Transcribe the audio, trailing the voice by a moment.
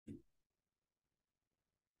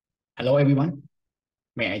Hello, everyone.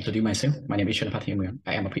 May I introduce myself? My name is Chonnapat Hemmuang.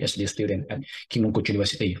 I am a PhD student at King Mongkut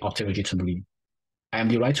University of Technology, Chonburi. I am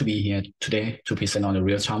delighted to be here today to present on the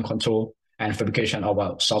real-time control and fabrication of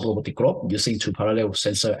a soft robotic globe using two parallel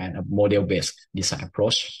sensor and a model-based design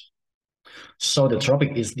approach. So the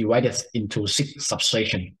topic is divided into 6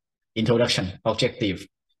 subsections: introduction, objective,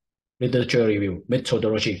 literature review,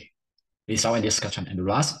 methodology, result and discussion, and the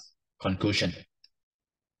last, conclusion.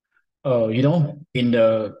 In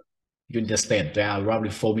the United States, there are roughly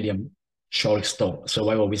 4 million short stock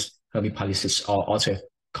survival with hemiplegia or other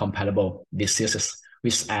compatible diseases,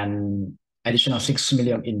 with an additional 6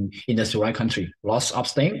 million in industrialized country. Loss of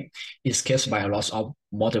strength is caused by a loss of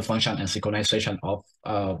motor function and synchronization of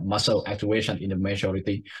muscle activation in the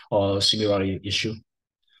majority or similarly issue.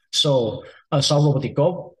 So a soft robotic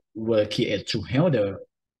globe will create to help the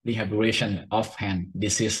rehabilitation of hand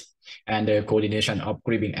disease and the coordination of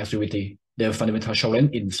gripping activity. The fundamental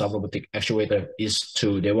challenge in soft robotic actuator is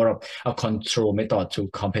to develop a control method to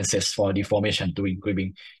compensate for deformation during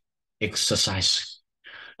gripping exercise.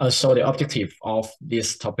 So the objective of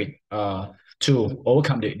this topic to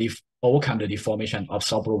overcome the deformation of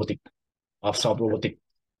soft robotic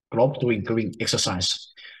globe during gripping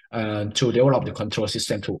exercise. To develop the control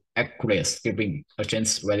system to accurately gripping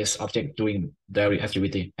against various objects during daily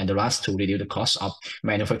activity, and the last to reduce the cost of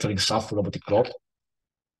manufacturing soft robotic globe.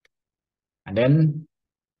 And then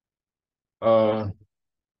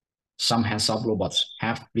some hands-off robots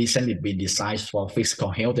have recently been designed for physical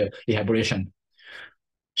health rehabilitation.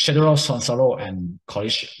 Shedero Sonsoro and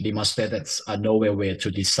colleagues demonstrated a novel way to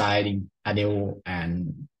design a new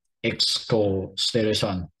and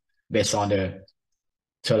exoskeleton based on the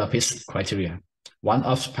therapist criteria. One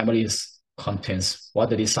of the primary contents was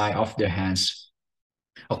the design of the hands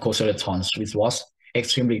of exoskeletons, which was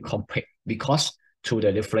extremely complex because to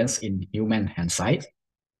the difference in human hand size.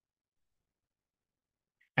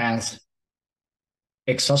 And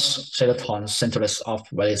exoskeleton centers of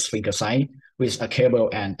various finger size with a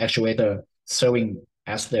cable and actuator serving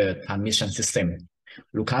as the transmission system.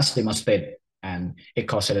 Lucas demonstrated an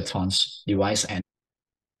exoskeleton's device and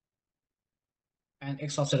an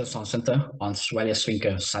exoskeleton center on various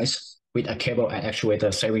finger size with a cable and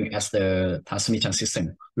actuator serving as the transmission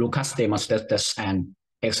system. Lucas demonstrated an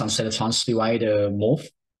exoskeleton's divider move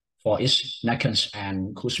for each knuckles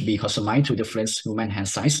and could be customized to different human hand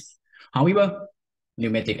size. However,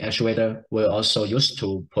 pneumatic actuator were also used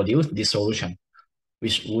to produce this solution,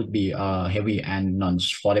 which would be heavy and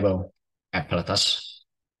non-foldable apparatus.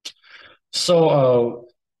 So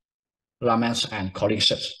Lamans and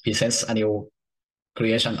colleagues presents a new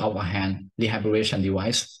creation of a hand rehabilitation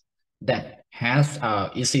device that has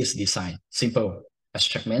easy design, simple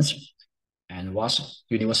attachments, and was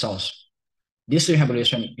universal. This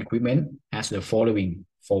rehabilitation equipment has the following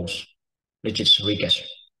force: rigid rigage,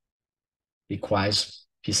 requires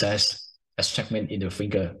precise attachment in the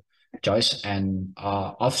finger joints, and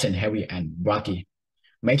are often heavy and bulky,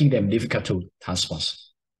 making them difficult to transport.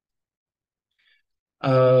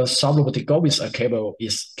 Soft robotic globe with a cable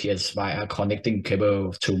is created by a connecting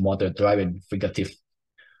cable to motor-driven fingertip.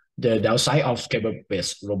 The downside of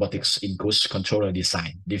cable-based robotics includes controller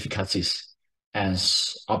design difficulties and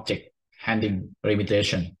object handling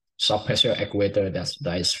limitation. Soft pressure actuator that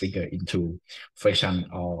dives finger into flexion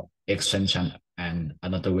or extension and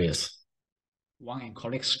another ways. Wang and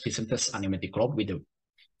colleagues presented a pneumatic globe with the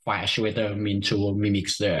fire actuator meant to mimic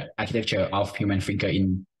the architecture of human finger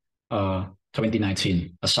in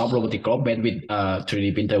 2019. A soft robotic globe made with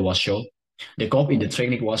 3D printer was shown. The globe in the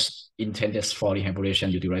technique was intended for rehabilitation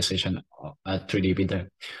utilization of a 3D printer.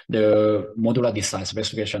 The modular design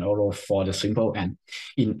specification allow for the simple and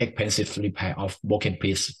inexpensive repair of broken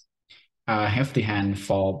pieces. A hefty hand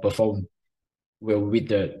for perform well with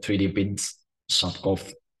the 3D print soft globe.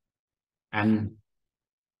 And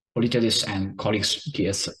Polygelis and colleagues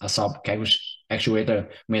create a soft actuator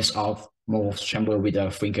made of mold chamber with a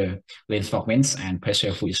finger length fragments and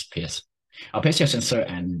pressure fluid space. A pressure sensor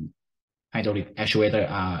and hydraulic actuator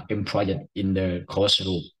are employed in the closed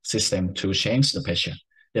loop system to change the pressure.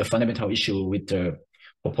 The fundamental issue with the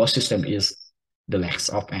proposed system is the lack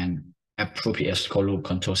of an appropriate closed loop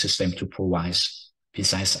control system to provide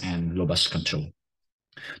precise and robust control.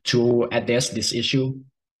 To address this issue,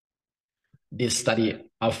 this study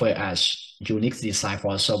offered as unique design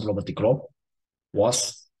for a soft robotic globe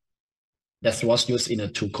that was used in a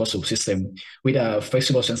two closed loop system with a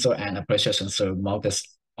flexible sensor and a pressure sensor mounted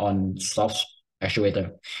on soft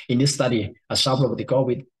actuator. In this study, a soft robotic globe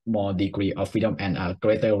with more degree of freedom and a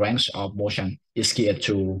greater range of motion is geared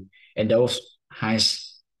to endorse high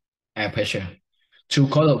air pressure Two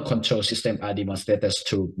color control systems are demonstrated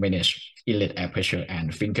to manage inlet air pressure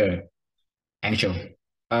and finger angle.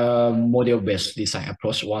 A model-based design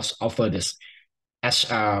approach was offered as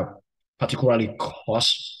a particularly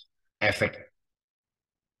effect,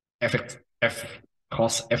 effect,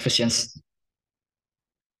 cost efficient,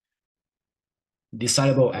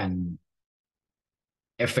 desirable, and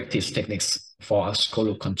effective techniques for a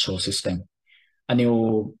color control system. A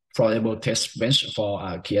new portable test bench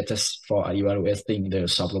for key tests for evaluating the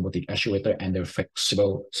soft robotic actuator and the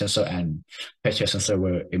flexible sensor and pressure sensor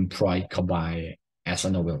were employed combined as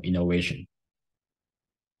a novel innovation.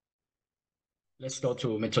 Let's go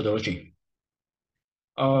to methodology.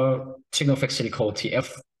 Technoflex silicone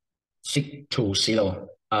TF620,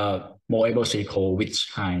 movable silicone with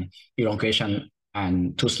high elongation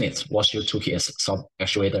and toughness was used to create soft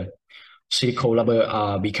actuator. Silicone rubber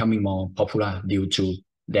are becoming more popular due to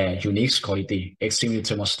their unique quality. Extreme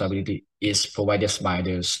thermal stability is provided by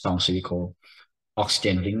the strong silicone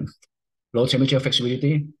oxygen ring, low temperature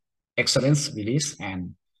flexibility, excellent release,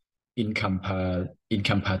 and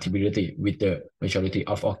incompatibility with the majority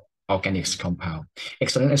of organic compound.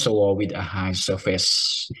 Excellent SOO with a high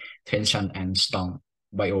surface tension and strong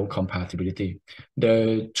biocompatibility.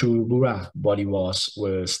 The tubular body walls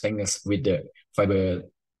were stainless with the fiber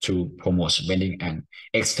to promote bending and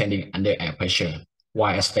extending under air pressure,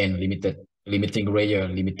 while a stain limiting layer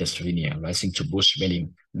limited linear rising to boost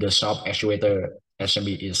bending. The soft actuator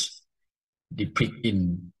assembly is depicted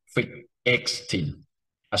in Fig 18.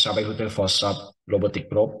 A soft actuator for soft robotic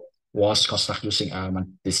probe was constructed using a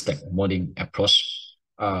multi-step molding approach.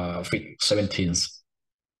 Fig 17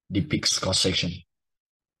 depicts cross-section.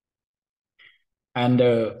 And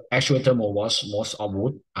the actuator mold was most of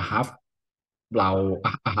wood, a half flower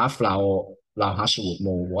hardwood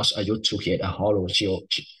mold was used to create a hollow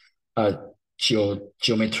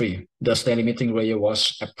geometry. The stain limiting layer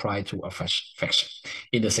was applied to a face.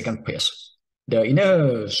 In the second phase, the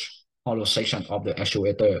inner hollow section of the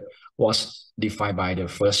actuator was defined by the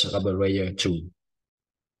first rubber layer 2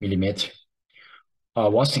 millimeter,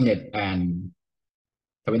 was thinned and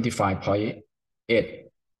 25.8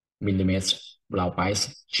 millimeters blow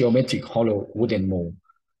pies, geometric hollow wooden mold.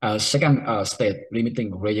 Second state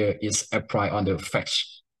limiting layer is applied on the fat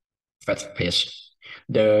page.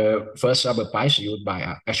 The first rubber pies used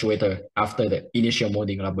by actuator after the initial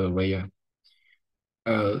molding rubber layer.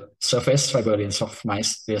 Surface fiberline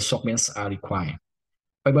softments are required.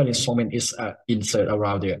 Fiberline softment is inserted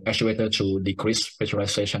around the actuator to decrease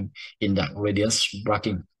pressurization in the radius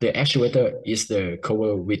braking. The actuator is the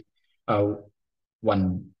cover with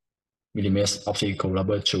 1 millimeter of silicone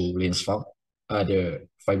rubber to reinforce the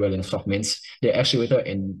fiberline softments. The actuator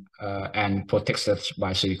and protected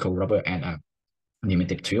by silicone rubber and a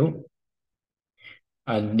pneumatic tube.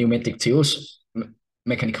 Pneumatic tubes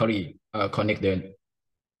mechanically connect the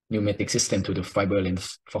pneumatic system to the fiberline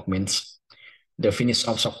fragments. The finish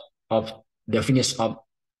of soft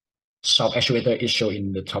actuator is shown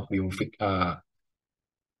in the top view, Fig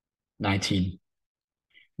 19.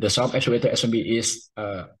 The soft actuator assembly is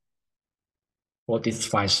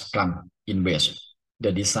 45 grams in weight.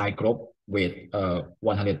 The design group weight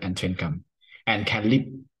 110 grams and can lift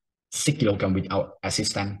 6 kilograms without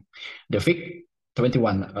assistance. The Fig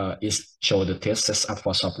 21 is show the test setup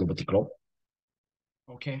for soft robotic group.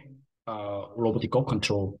 Okay, robotic group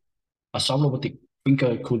control. A soft robotic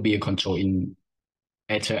finger could be controlled in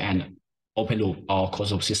either an open loop or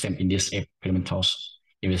closed loop system in this experimental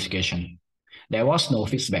investigation. There was no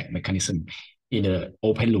feedback mechanism in the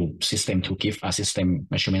open loop system to give a system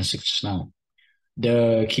measurement signal.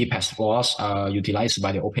 The keypad was utilized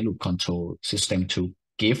by the open loop control system to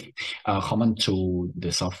give command to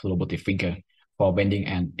the soft robotic finger for bending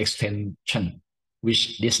and extension,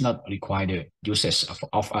 which does not require the usage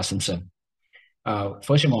of a sensor.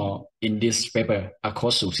 Furthermore, in this paper, a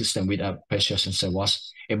closed loop system with a pressure sensor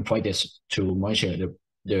was employed to measure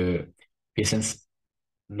the patient's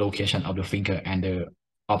location of the finger, and the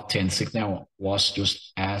obtained signal was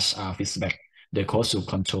used as feedback. The closed loop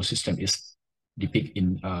control system is depicted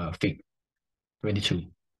in Fig 22.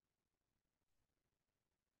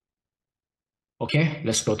 Okay,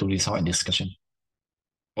 let's go to result and discussion.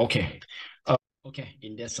 Okay.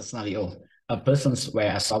 In this scenario, a person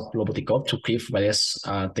wear a soft robotic glove to keep various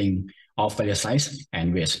things of various size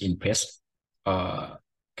and weight in place.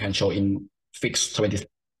 Can show in Fig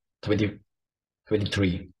 23.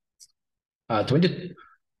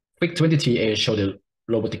 Fig 23A show the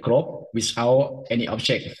robotic glove without any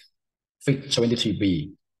object. Fig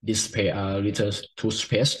 23B display a little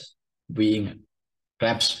toothpaste being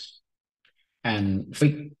grabs. And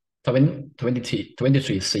Fig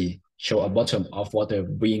 23C show a bottom of water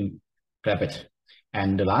being grabbed.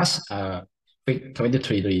 And the last fig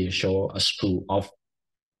 23 show a spool of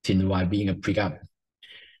thin wire being picked up.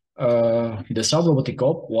 The soft robotic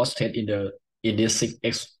globe was tested in this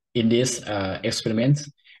experiment,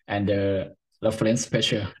 and the reference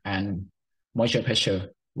pressure and moisture pressure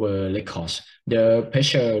were recorded. The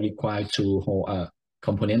pressure required to hold a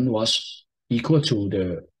component was equal to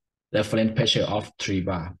the reference pressure of 3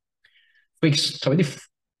 bar. Fixed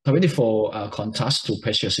 24 contrast to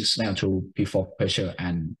pressure signal to P4 pressure,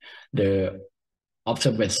 and the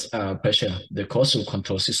observed pressure. The causal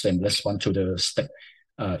control system respond to the step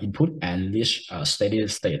input and reach a steady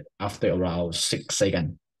state after around 6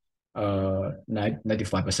 seconds,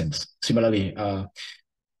 95%. Similarly,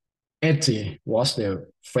 80 was the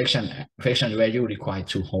friction value required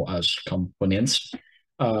to hold as components.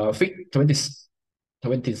 Fig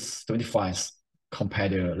 25 compare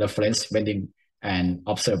the reference bending and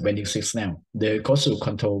observed bending signal. The causal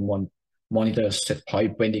control monitor set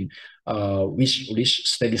point bending, which reach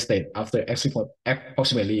steady state after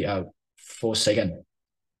approximately 4 seconds.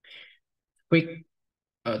 Fig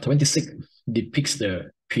 26 depicts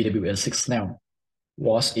the PWL signal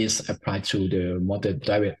was is applied to the motor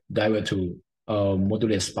driver to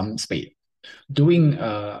modulate pump speed. During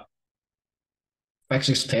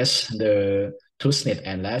practice test, the toothless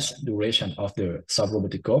and last duration of the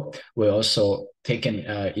sub-robotic globe were also taken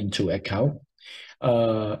into account.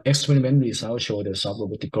 Experiment results show the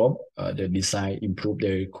sub-robotic globe, the design improved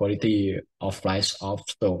the quality of life of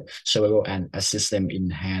the survival and assist them in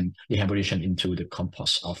hand rehabilitation into the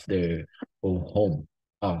compost of the home.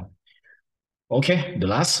 Okay, the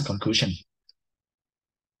last conclusion.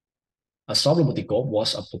 A soft-robotic globe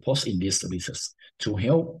was proposed in this research to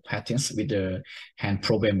help patients with the hand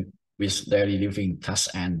problem with daily living tasks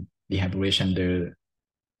and rehabilitation. The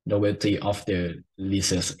novelty of the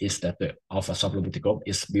research is that the soft-robotic globe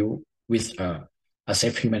is built with a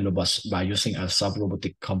safe human robot by using a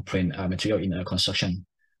soft-robotic component material in a construction.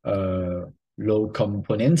 Low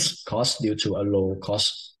components cost due to a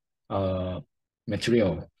low-cost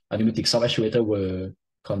material. A pneumatic soft actuator were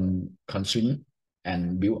consumed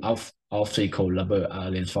and built of silicone rubber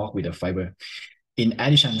reinforced with a fiber. In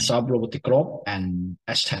addition, soft robotic globe and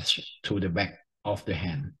attached to the back of the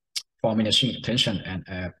hand for managing tension and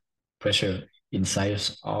air pressure inside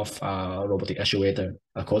of robotic actuator.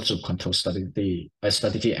 A course of control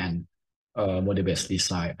strategy and model-based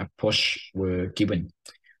design approach were given.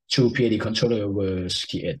 2 PID controller were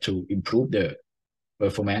created to improve the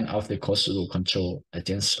performance of the causal control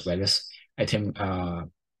against various items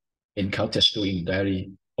encountered during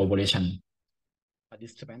daily operation.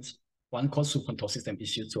 This depends. One causal control system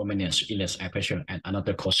is used to manage inlet air pressure, and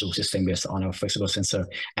another causal system based on a flexible sensor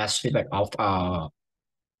as feedback of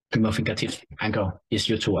femur fingertip angle is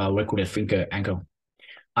used to regulate finger angle.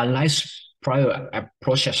 Unlike prior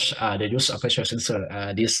approaches, the use of pressure sensor,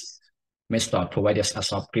 this method provides a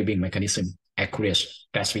soft gripping mechanism, accurate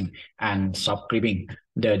grasping, and soft gripping.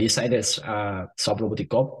 The decided soft robotic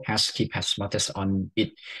globe has key pads mounted on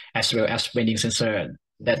it, as well as bending sensor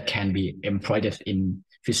that can be employed in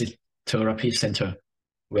physiotherapy center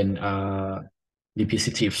when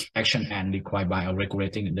repetitive action and required by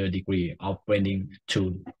regulating the degree of bending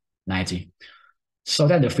to 90. So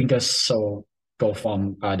that the fingers so go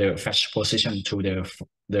from the fast position to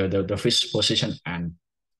the fixed position and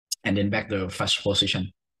then back the fast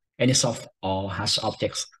position. Any soft or harsh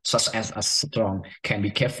objects, such as a strong, can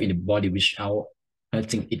be kept in the body without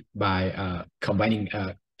hurting it by combining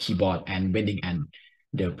keyboard and bending and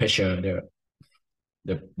the pressure,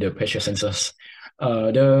 the pressure sensors.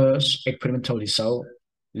 The experimental result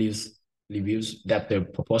reveals that the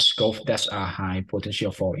proposed golf has a high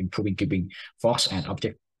potential for improving gripping force and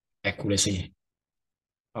object accuracy.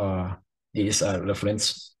 This is a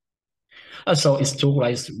reference. So it's two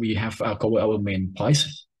like we have covered our main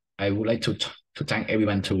points. I would like to thank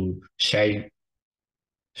everyone to sharing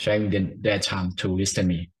their time to listen to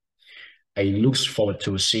me. I look forward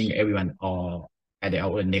to seeing everyone at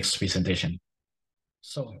our next presentation.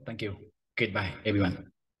 So thank you. Goodbye, everyone.